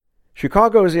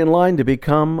Chicago is in line to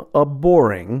become a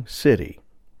boring city.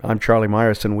 I'm Charlie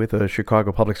Meyerson with a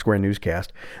Chicago Public Square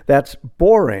newscast. That's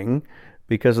boring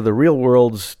because of the real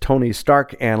world's Tony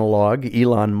Stark analog,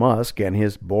 Elon Musk, and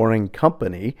his boring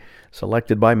company,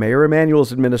 selected by Mayor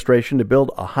Emanuel's administration to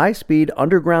build a high-speed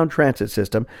underground transit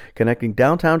system connecting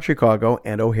downtown Chicago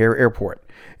and O'Hare Airport.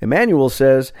 Emanuel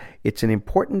says it's an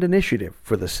important initiative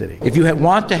for the city. If you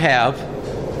want to have,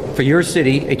 for your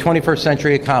city, a 21st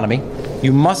century economy,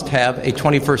 you must have a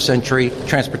 21st century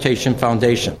transportation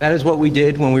foundation. That is what we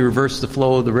did when we reversed the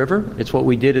flow of the river. It's what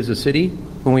we did as a city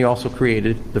when we also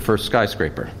created the first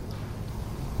skyscraper.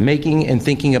 Making and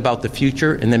thinking about the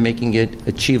future and then making it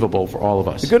achievable for all of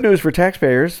us. The good news for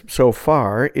taxpayers so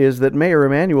far is that Mayor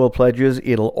Emanuel pledges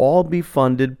it'll all be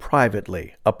funded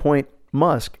privately, a point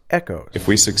Musk echoes. If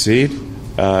we succeed,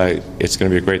 it's going to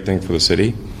be a great thing for the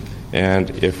city. And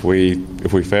if we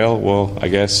fail, well, I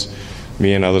guess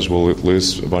me and others will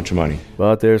lose a bunch of money.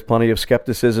 But there's plenty of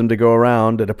skepticism to go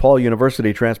around. A DePaul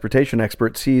University transportation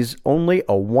expert sees only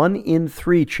a 1 in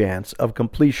 3 chance of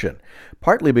completion,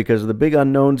 partly because of the big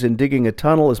unknowns in digging a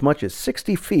tunnel as much as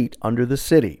 60 feet under the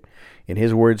city. In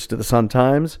his words to the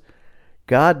Sun-Times,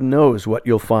 God knows what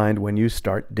you'll find when you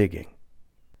start digging.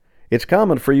 It's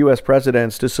common for U.S.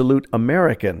 presidents to salute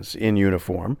Americans in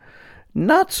uniform.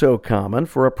 Not so common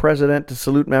for a president to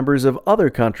salute members of other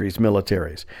countries'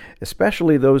 militaries,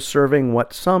 especially those serving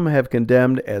what some have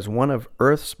condemned as one of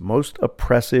Earth's most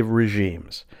oppressive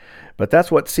regimes. But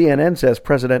that's what CNN says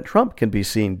President Trump can be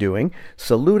seen doing,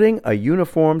 saluting a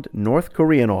uniformed North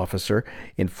Korean officer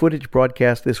in footage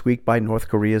broadcast this week by North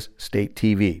Korea's state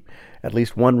TV. At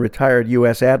least one retired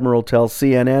U.S. admiral tells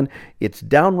CNN it's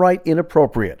downright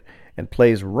inappropriate and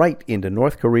plays right into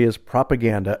North Korea's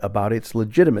propaganda about its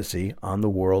legitimacy on the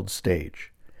world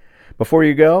stage. Before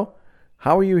you go,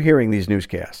 how are you hearing these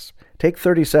newscasts? Take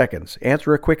 30 seconds,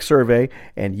 answer a quick survey,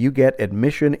 and you get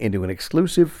admission into an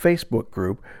exclusive Facebook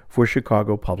group for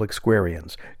Chicago Public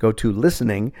Squareans. Go to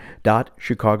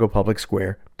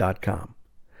listening.chicagopublicsquare.com.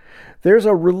 There's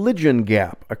a religion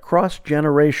gap across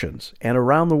generations and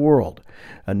around the world.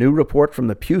 A new report from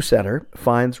the Pew Center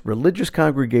finds religious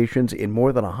congregations in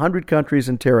more than 100 countries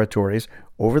and territories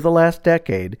over the last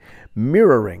decade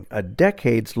mirroring a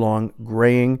decades-long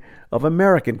graying of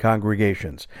American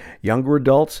congregations. Younger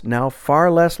adults now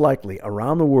far less likely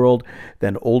around the world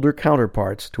than older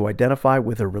counterparts to identify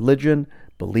with a religion,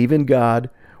 believe in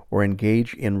God, or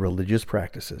engage in religious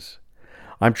practices.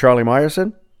 I'm Charlie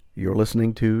Meyerson. You're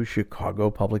listening to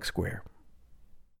Chicago Public Square.